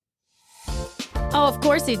Oh, of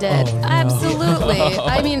course he did. Oh, no. Absolutely.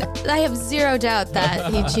 I mean, I have zero doubt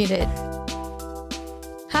that he cheated.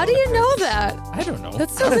 How do you know that? I don't know.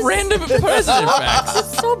 That's so random president facts.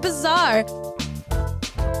 It's so bizarre.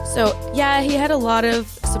 So, yeah, he had a lot of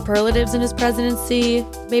superlatives in his presidency.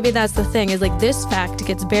 Maybe that's the thing, is like this fact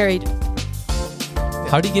gets buried.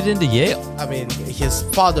 How'd he get into Yale? I mean, his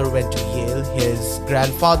father went to Yale, his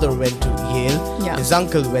grandfather went to Yale, Yeah. his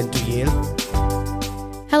uncle went to Yale.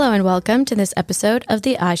 Hello and welcome to this episode of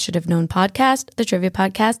the I Should Have Known podcast, the trivia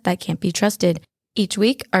podcast that can't be trusted. Each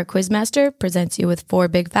week, our quizmaster presents you with 4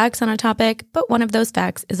 big facts on a topic, but one of those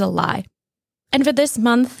facts is a lie. And for this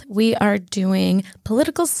month, we are doing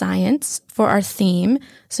political science for our theme.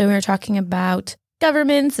 So we're talking about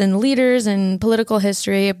governments and leaders and political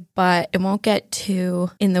history, but it won't get too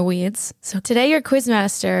in the weeds. So today, your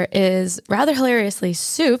quizmaster is rather hilariously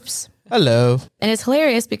Soups. Hello. And it's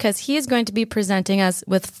hilarious because he is going to be presenting us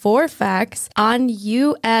with 4 facts on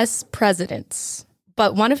U.S. presidents.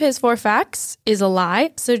 But one of his 4 facts is a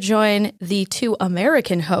lie. So join the 2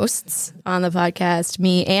 American hosts on the podcast,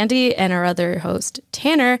 me, Andy, and our other host,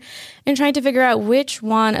 Tanner, in trying to figure out which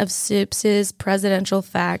one of Soups' presidential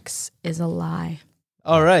facts is a lie.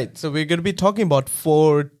 All right. So we're going to be talking about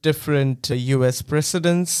 4 different U.S.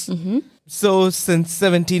 presidents. Mm-hmm. So since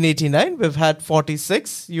 1789, we've had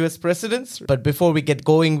 46 U.S. presidents. But before we get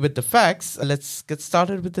going with the facts, let's get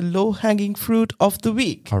started with the low-hanging fruit of the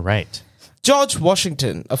week. All right. George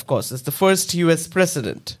Washington, of course, is the first U.S.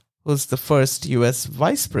 president. Who's the first U.S.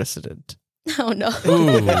 vice president? Oh, no.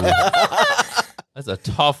 Ooh. That's a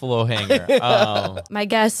tough low hanger. My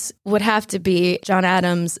guess would have to be John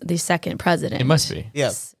Adams, the second president. It must be.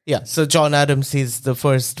 Yeah. So John Adams, he's the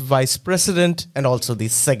first vice president and also the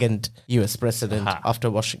second U.S. president after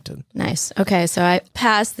Washington. Nice. Okay, so I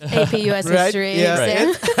passed the AP US Right, history yeah.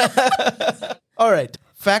 exam. All right.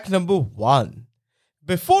 Fact number 1.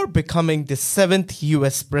 Before becoming the 7th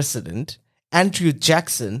U.S. president, Andrew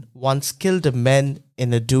Jackson once killed a man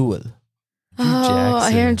in a duel.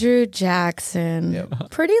 Jackson. Andrew Jackson. Yep.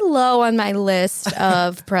 Pretty low on my list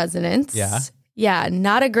of presidents. Yeah? Yeah,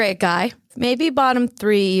 not a great guy. Maybe bottom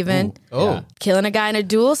 3 even. Oh. Yeah. Killing a guy in a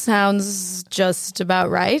duel sounds just about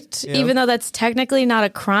right, Yeah. even though that's technically not a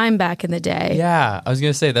crime back in the day. Yeah, I was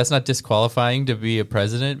going to say that's not disqualifying to be a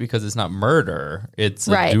president because it's not murder. It's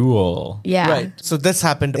a Right. duel. Yeah. Right. So this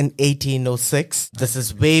happened in 1806. This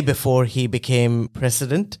is way before he became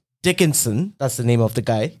president. Dickinson, that's the name of the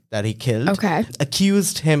guy that he killed, Okay.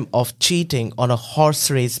 accused him of cheating on a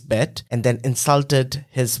horse race bet and then insulted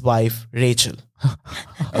his wife, Rachel.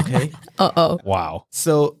 Okay. Uh-oh. Wow.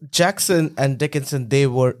 So Jackson and Dickinson, they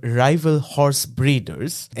were rival horse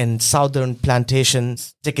breeders in southern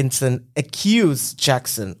plantations. Dickinson accused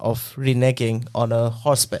Jackson of reneging on a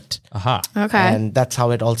horse bet. Aha. Okay. And that's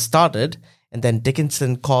how it all started. And then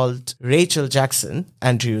Dickinson called Rachel Jackson,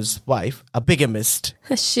 Andrew's wife, a bigamist.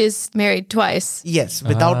 She's married twice. Yes,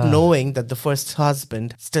 without knowing that the first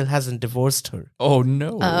husband still hasn't divorced her. Oh,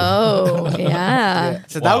 no. Oh, yeah.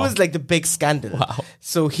 So that Wow. was like the big scandal. Wow.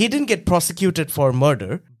 So he didn't get prosecuted for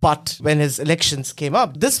murder, but when his elections came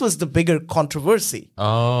up, this was the bigger controversy.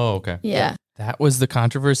 Oh, okay. Yeah. That was the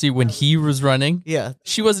controversy when he was running. Yeah.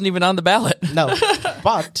 She wasn't even on the ballot. No,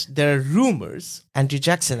 but there are rumors Andrew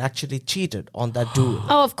Jackson actually cheated on that duel.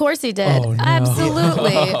 Oh, of course he did. Oh, no.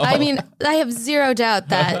 Absolutely. I mean, I have zero doubt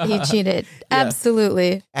that he cheated.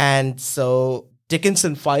 Absolutely. And so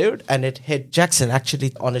Dickinson fired and it hit Jackson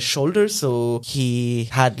actually on his shoulder. So he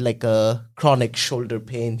had like a chronic shoulder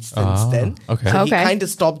pain since then. okay. So he Okay. kind of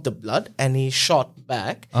stopped the blood and he shot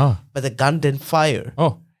back, Oh. but the gun didn't fire.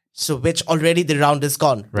 Oh. So which already the round is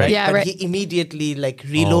gone, right? Yeah, but right. he immediately like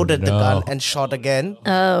reloaded the no. gun and shot again,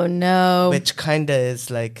 Oh, no. which kind of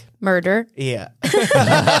is like, Murder. yeah.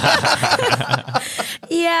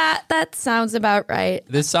 Yeah, that sounds about right.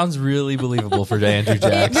 This sounds really believable for Andrew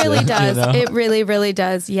Jackson. It really does. you know? It really, really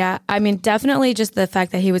does. Yeah. I mean, definitely just the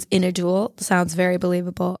fact that he was in a duel sounds very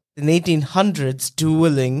believable. In 1800s,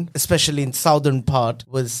 dueling, especially in southern part,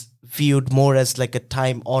 was viewed more as like a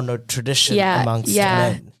time-honored tradition amongst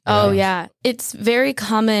men. Oh, yeah. It's very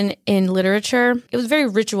common in literature. It was very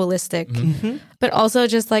ritualistic, but also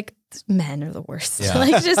just like men are the worst. Yeah.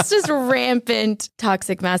 Like just rampant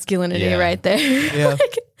toxic masculinity Yeah. right there. Yeah.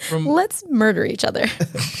 Like, let's murder each other.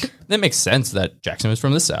 That makes sense that Jackson was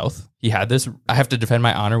from the South. He had this, I have to defend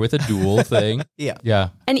my honor with a duel thing. Yeah. Yeah.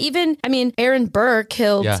 And even, I mean, Aaron Burr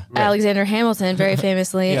killed Yeah. Alexander Hamilton very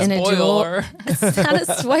famously in a duel. Spoiler. It's not a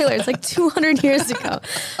spoiler. It's like 200 years ago.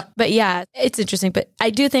 But yeah, it's interesting. But I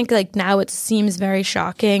do think like now it seems very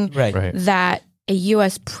shocking Right. Right. that a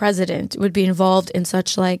US president would be involved in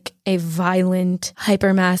such like a violent,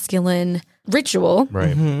 hyper-masculine ritual.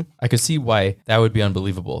 Right. I could see why that would be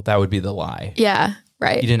unbelievable. That would be the lie. Yeah,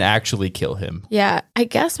 right. He didn't actually kill him. Yeah, I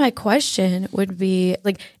guess my question would be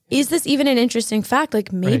like, is this even an interesting fact?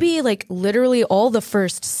 Like maybe like literally all the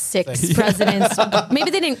first 6 presidents,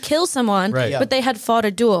 maybe they didn't kill someone, Right. but they had fought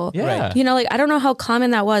a duel. Yeah. Right. You know, like I don't know how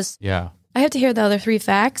common that was. Yeah. I have to hear the other 3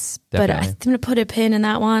 facts, but Definitely. I'm going to put a pin in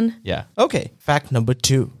that one. Yeah. Okay, fact number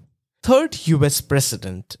 2. Third US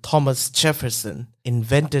President Thomas Jefferson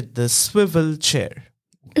invented the swivel chair.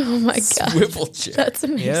 Oh my God. Swivel chair. That's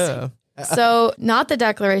amazing. Yeah. So, not the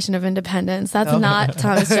Declaration of Independence. That's not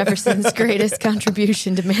Thomas Jefferson's greatest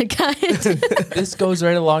contribution to mankind. This goes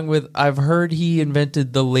right along with, I've heard he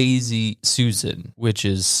invented the lazy Susan, which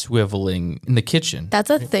is swiveling in the kitchen.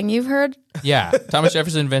 That's a thing you've heard? Yeah. Thomas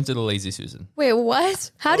Jefferson invented the lazy Susan. Wait,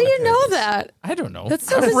 what? How do you know that? I don't know. That's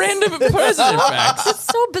so random president facts. It's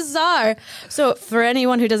so bizarre. So, for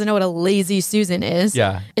anyone who doesn't know what a lazy Susan is,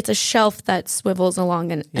 Yeah. it's a shelf that swivels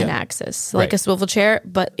along an axis, like Right. a swivel chair,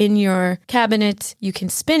 but in your cabinet, you can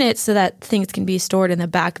spin it so that things can be stored in the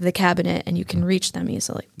back of the cabinet and you can reach them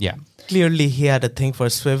easily. Yeah. Clearly, he had a thing for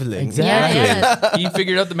swiveling. Yeah. He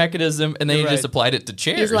figured out the mechanism and then he just applied it to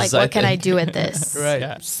chairs. He's like, what can I do with this? Right.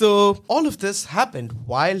 Yeah. So all of this happened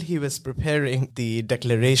while he was preparing the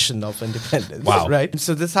Declaration of Independence. Wow. Right.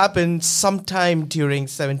 So this happened sometime during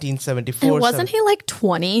 1774. And wasn't he like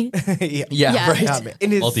 20? yeah. Yeah, right. Yeah,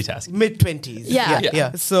 in his Multitasking. mid-20s. Yeah.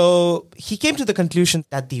 Yeah. So he came to the conclusion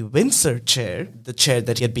that the Windsor chair, the chair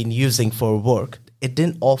that he had been using for work, it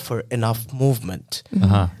didn't offer enough movement.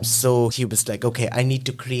 So he was like, okay, I need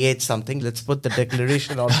to create something. Let's put the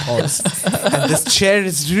Declaration on pause. And this chair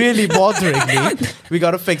is really bothering me. We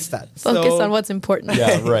got to fix that. Focus So- on what's important.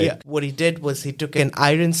 Yeah, right. yeah. What he did was he took an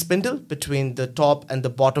iron spindle between the top and the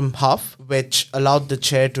bottom half, which allowed the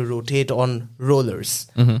chair to rotate on rollers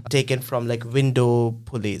taken from like window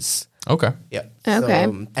pulleys. Okay. Yeah. Okay.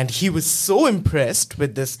 So, and he was so impressed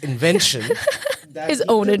with this invention. that His he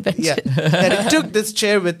own took- invention. Yeah. That he took this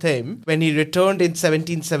chair with him when he returned in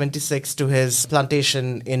 1776 to his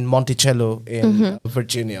plantation in Monticello in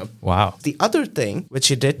Virginia. Wow. The other thing which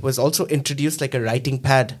he did was also introduce like a writing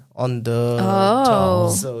pad on the Oh.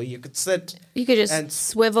 top. So you could sit. You could just And-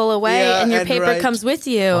 swivel away Yeah, and your and paper write. comes with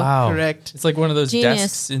you. Wow. Correct. It's like one of those Genius.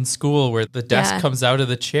 desks in school where the desk Yeah. comes out of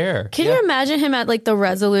the chair. Can you imagine him at like the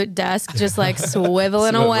Resolute desk just like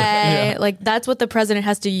swiveling away? Like that's what the president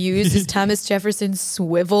has to use is Thomas Jefferson's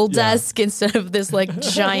swivel desk instead of this like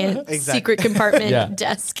giant secret compartment Yeah.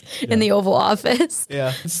 desk in the Oval Office.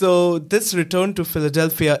 Yeah. So this returned to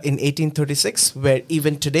Philadelphia in 1836, where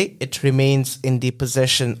even today it remains in the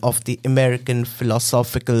possession of the American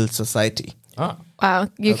Philosophical Society. Ah. Wow.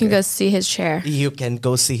 You can go see his chair. You can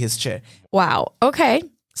go see his chair. Wow. Okay.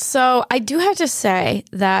 So I do have to say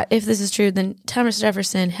that if this is true, then Thomas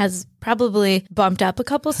Jefferson has probably bumped up a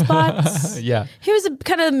couple spots. Yeah. He was a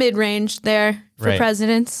kind of mid-range there for Right.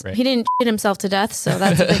 presidents. Right. He didn't shit himself to death, so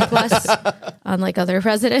that's a big plus. Unlike other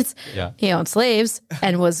presidents, Yeah. he owned slaves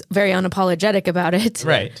and was very unapologetic about it.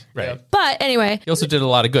 Right. Right. But anyway, He also did a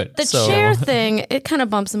lot of good. the so. chair thing, it kind of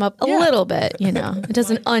bumps him up a little bit, you know. It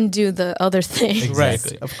doesn't undo the other thing.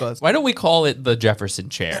 Exactly. Right. Of course. Why don't we call it the Jefferson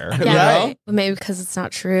chair? Yeah, You know? right. Maybe because it's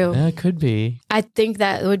not true. Yeah, it could be. I think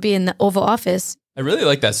that it would be in the Oval Office. I really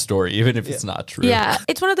like that story, even if it's not true. Yeah,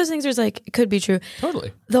 it's one of those things where it's like, it could be true.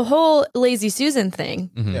 Totally. The whole Lazy Susan thing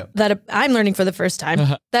Yeah. that I'm learning for the first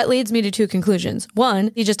time, that leads me to 2 conclusions.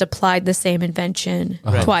 One, he just applied the same invention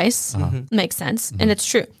twice. Makes sense. And it's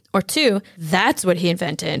true. Or 2, that's what he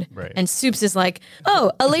invented. Right. And Soups is like,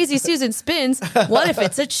 oh, a Lazy Susan spins. What if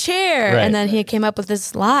it's a chair? Right. And then he came up with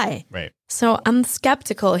this lie. Right. So I'm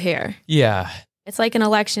skeptical here. Yeah. It's like an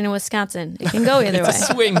election in Wisconsin. It can go either way. It's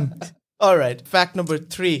a swing. All right. Fact number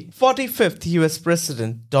 3. 45th U.S.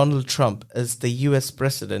 President Donald Trump is the U.S.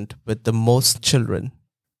 President with the most children.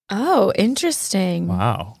 Oh, interesting.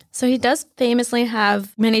 Wow. So he does famously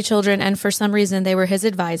have many children, and for some reason they were his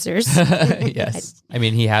advisors. Yes. I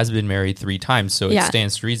mean, he has been married 3 times, so Yeah. it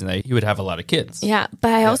stands to reason that he would have a lot of kids. Yeah,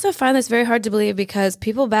 but I also find this very hard to believe because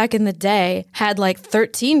people back in the day had like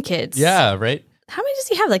 13 kids. Yeah, right? How many does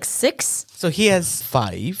he have? Like 6? So he has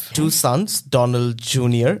 5, 2 sons, Donald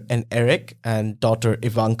Jr. and Eric, and daughter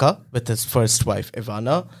Ivanka with his first wife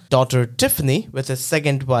Ivana, daughter Tiffany with his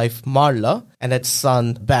second wife Marla, and a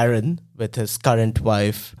son Barron with his current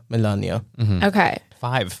wife Melania. Okay.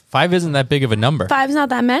 5. 5 isn't that big of a number. 5's not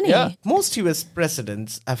that many. Yeah. Most US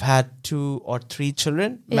presidents have had 2 or 3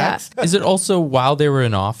 children Yeah. max. Is it also while they were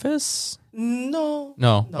in office? No.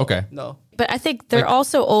 No. Okay. No. but I think they're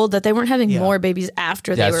also old that they weren't having more babies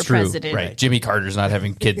after they were That's true. president. Right. Jimmy Carter's not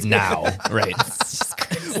having kids now. Right.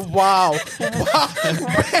 Wow.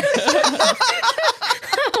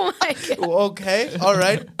 Oh my God. Okay. All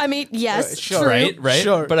right. I mean, yes, Sure. true. Right.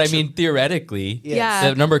 Sure, But I mean, theoretically, Yeah.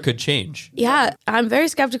 that number could change. Yeah, I'm very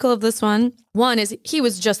skeptical of this one. One is he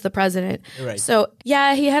was just the president. Right. So,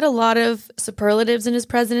 yeah, he had a lot of superlatives in his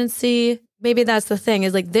presidency. Maybe that's the thing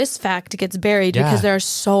is like this fact gets buried Yeah. because there are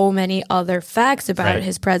so many other facts about Right.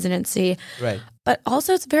 his presidency. Right. But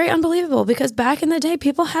also it's very unbelievable because back in the day,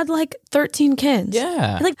 people had like 13 kids.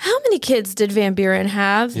 Yeah. Like how many kids did Van Buren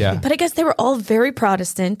have? Yeah. But I guess they were all very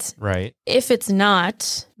Protestant. Right. If it's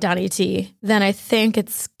not Donnie T, then I think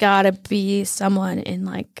it's gotta be someone in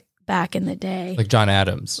like back in the day. Like John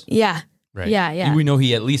Adams. Yeah. Right. Yeah. We know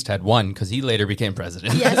he at least had one because he later became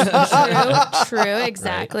president. Yes, true,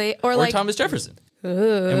 exactly. Or Or like Thomas Jefferson.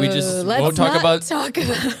 ooh, And we just let's won't talk not about talk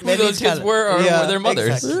about who those kids were or were their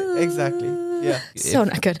mothers. Exactly. Yeah. so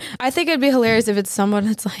not good. I think it'd be hilarious if it's someone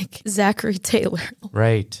that's like Zachary Taylor.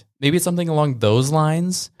 Right. Maybe it's something along those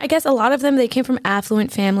lines. I guess a lot of them they came from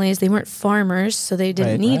affluent families. They weren't farmers, so they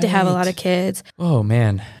didn't Right. need to have a lot Right. of kids. Oh,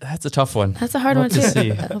 man. That's a tough one. That's a hard We'll one have too.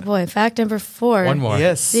 to see. Oh boy, fact number 4. One more.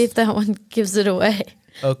 Yes. See if that one gives it away.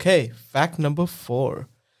 Okay. Fact number 4.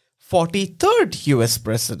 43rd U.S.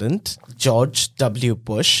 President George W.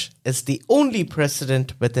 Bush is the only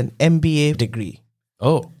president with an MBA degree.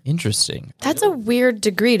 Oh, interesting. That's a weird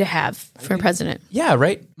degree to have for a president. Yeah,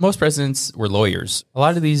 right. Most presidents were lawyers. A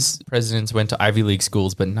lot of these presidents went to Ivy League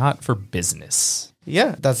schools, but not for business.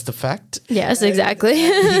 Yeah, that's the fact. Yes, exactly.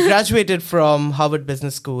 He graduated from Harvard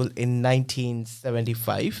Business School in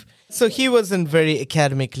 1975. So he wasn't very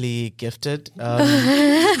academically gifted.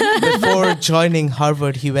 Before joining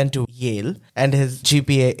Harvard, he went to Yale, and his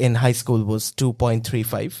GPA in high school was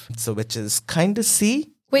 2.35, so which is kind of C.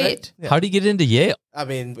 Wait, right? Yeah. How did he get into Yale? I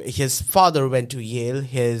mean, his father went to Yale,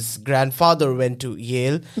 his grandfather went to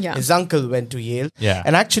Yale, Yeah. his uncle went to Yale. Yeah.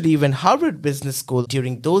 And actually, even Harvard Business School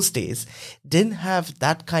during those days didn't have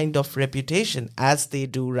that kind of reputation as they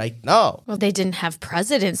do right now. well, they didn't have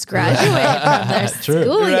presidents graduate from their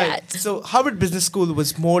school yet. So Harvard Business School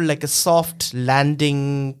was more like a soft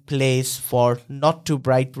landing place for not too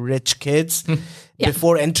bright rich kids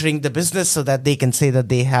before entering the business so that they can say that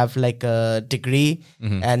they have like a degree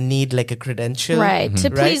and need like a credential. Right,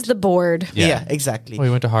 to please the board. Yeah, exactly. Oh, he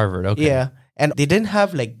went to Harvard. Okay. Yeah. And they didn't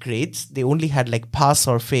have like grades. They only had like pass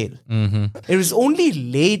or fail. It was only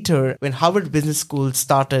later when Harvard Business School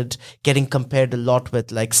started getting compared a lot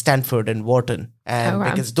with like Stanford and Wharton. And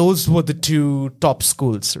wow. because those were the two top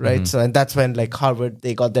schools, right? So, and that's when like Harvard,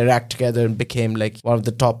 they got their act together and became like one of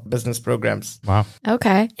the top business programs. Wow.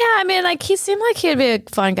 Okay. Yeah, I mean, like, he seemed like he'd be a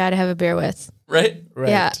fun guy to have a beer with. Right? Right.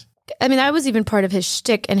 Yeah. I mean, that was even part of his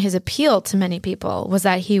shtick and his appeal to many people was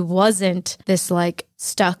that he wasn't this like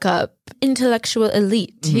stuck up intellectual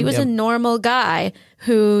elite. He was a normal guy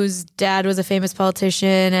whose dad was a famous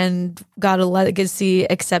politician and got a legacy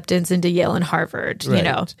acceptance into Yale and Harvard, you Right.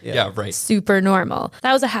 know. Yeah, right. Super normal.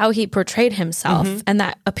 That was how he portrayed himself, and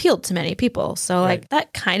that appealed to many people. So, like,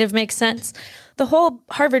 that kind of makes sense. The whole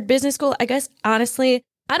Harvard Business School, I guess, honestly,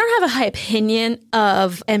 I don't have a high opinion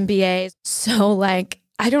of MBAs. So, like,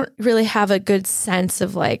 I don't really have a good sense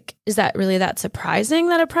of, like, is that really that surprising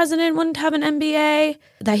that a president wouldn't have an MBA?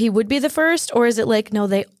 That he would be the first? Or is it like, no,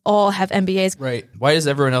 they all have MBAs? Right. Why does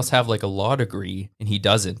everyone else have like a law degree and he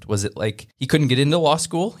doesn't? Was it like he couldn't get into law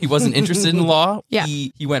school? He wasn't interested in law? Yeah.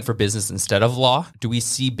 He went for business instead of law. Do we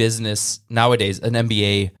see business nowadays? An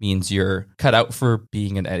MBA means you're cut out for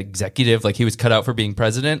being an executive. Like he was cut out for being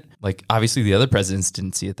president. Like obviously the other presidents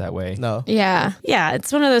didn't see it that way. No. Yeah. Yeah.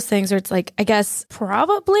 It's one of those things where it's like, I guess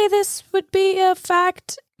probably this would be a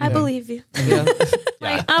fact. I believe you. Yeah.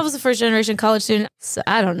 Like, I was a first generation college student, so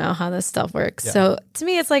I don't know how this stuff works. So to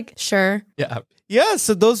me, it's like, sure. Yeah. Yeah.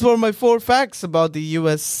 So those were my 4 facts about the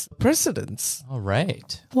U.S. presidents. All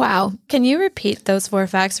right. Wow. Can you repeat those 4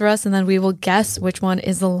 facts for us and then we will guess which one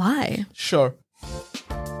is a lie? Sure.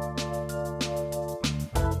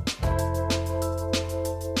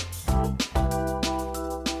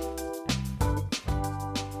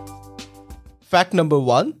 Fact number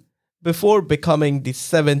 1. Before becoming the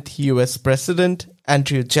 7th US president,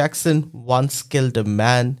 Andrew Jackson once killed a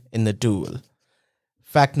man in a duel.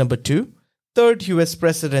 Fact number 2. 3rd US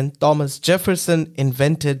president Thomas Jefferson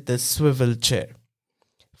invented the swivel chair.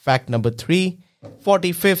 Fact number 3.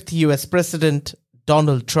 45th US president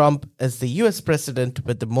Donald Trump is the US president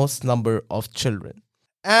with the most number of children.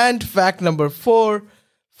 And fact number 4.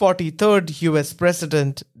 43rd US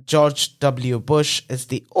president George W. Bush is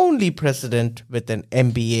the only president with an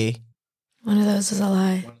MBA. One of those is a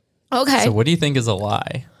lie. Okay. So what do you think is a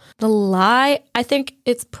lie? The lie, I think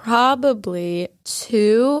it's probably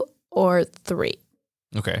 2 or 3.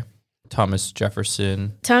 Okay. Thomas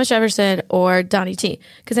Jefferson. Thomas Jefferson or Donnie T.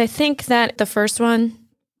 Because I think that the first one,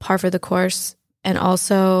 par for the course. And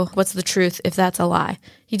also, what's the truth if that's a lie?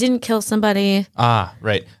 He didn't kill somebody. Ah,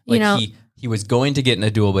 right. Like You know- he was going to get in a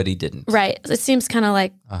duel, but he didn't. Right. It seems kind of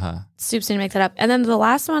like Soups didn't make that up. And then the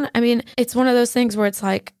last one, I mean, it's one of those things where it's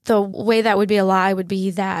like the way that would be a lie would be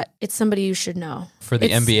that it's somebody you should know. For the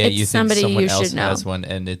It's- NBA, it's you think somebody someone you else should know. has one,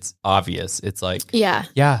 and it's obvious. It's like, Yeah.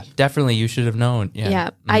 yeah, definitely you should have known. Yeah. Yeah.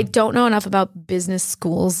 I don't know enough about business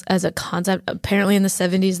schools as a concept. Apparently in the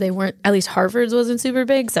 70s, they weren't, at least Harvard's wasn't super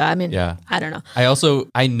big. So, I mean, Yeah. I don't know.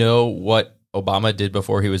 I know what Obama did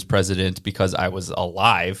before he was president because I was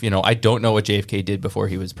alive. You know, I don't know what JFK did before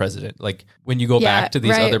he was president. Like when you go Yeah, back to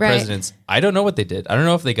these right, other right. presidents, I don't know what they did. I don't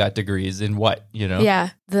know if they got degrees in what, you know? Yeah.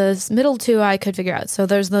 The middle two I could figure out. So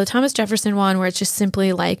there's the Thomas Jefferson one where it's just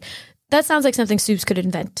simply like, that sounds like something Soups could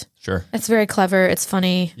invent. Sure. It's very clever. It's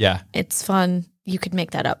funny. Yeah. It's fun. You could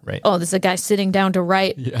make that up. Right. Oh, there's a guy sitting down to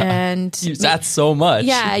write and That's so much.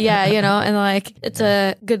 yeah, you know, and like it's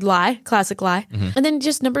a good lie, classic lie. And then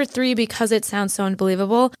just number 3, because it sounds so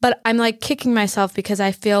unbelievable, but I'm like kicking myself because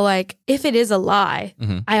I feel like if it is a lie,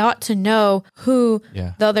 I ought to know who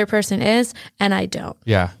Yeah. the other person is, and I don't.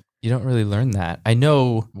 Yeah. You don't really learn that. I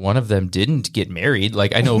know one of them didn't get married.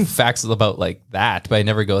 Like I know facts about like that, but I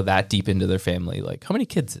never go that deep into their family. Like how many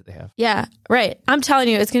kids did they have? Yeah, right. I'm telling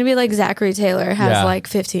you, it's going to be like Zachary Taylor has Yeah. like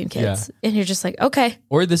 15 kids. And you're just like, okay,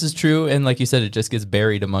 Or this is true, and like you said, it just gets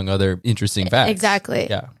buried among other interesting facts. exactly.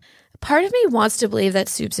 Yeah. Part of me wants to believe that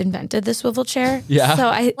Soups invented the swivel chair. Yeah. So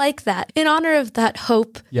I like that. In honor of that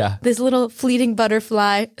hope, Yeah. this little fleeting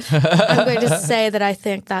butterfly, I'm going to say that I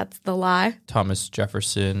think that's the lie. Thomas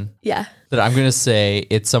Jefferson. Yeah. That I'm going to say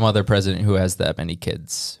it's some other president who has that many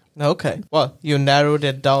kids. Okay. Well, you narrowed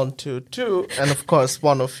it down to 2, and of course,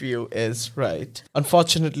 one of you is right.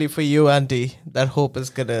 Unfortunately for you, Andy, that hope is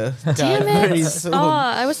gonna die Damn very it. soon. Oh,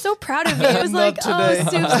 I was so proud of you. I was Not like, today. oh,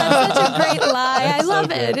 Soups, that's such a great lie. I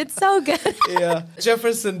love it. It's so good. Yeah,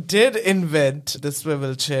 Jefferson did invent the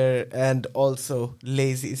swivel chair and also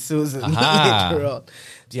Lazy Susan Aha. later on.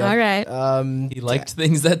 Yeah. All right. He liked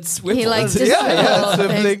things that swiveled. He liked to Yeah, swivel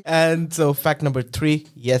swiveling. things. And so, fact number 3,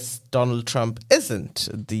 yes, Donald Trump isn't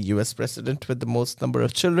the US president with the most number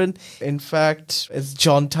of children. In fact, it's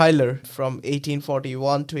John Tyler from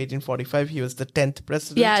 1841 to 1845. He was the 10th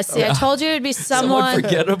president. Yeah, see, I told you it'd be someone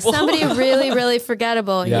forgettable. somebody really, really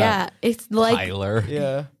forgettable. Yeah. Yeah. It's like, Tyler.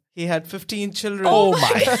 Yeah. He had 15 children. Oh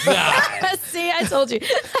my God. see, I told you.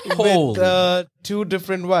 Holy. With 2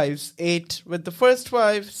 different wives. 8 with the first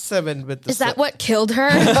wife, 7 with the Is that what killed her?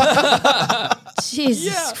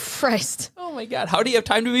 Jesus Christ. Oh my God. How do you have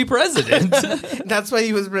time to be president? That's why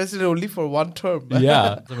he was president only for 1 term.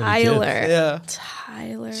 yeah. Tyler. Yeah.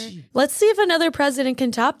 Tyler. Let's see if another president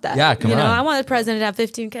can top that. Yeah, come you know, on. I want a president to have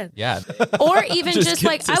 15 kids. Yeah. Or even Just just get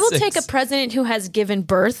like, to I will 6. take a president who has given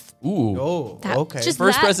birth. Ooh. Oh, That- okay. just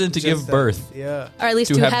First that- president to Just give that. birth. Yeah. Or at least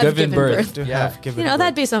To to have have given birth. To Yeah. have given You know, birth.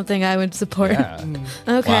 that'd be something I would support. Yeah.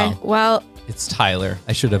 Okay. Wow. Well, It's Tyler.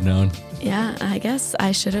 I should have known. yeah, I guess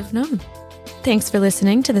I should have known. Thanks for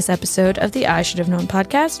listening to this episode of the I Should Have Known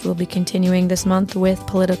podcast. We'll be continuing this month with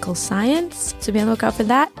political science, so be on the lookout for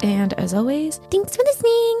that. And as always, thanks for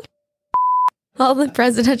listening. All the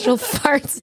presidential farts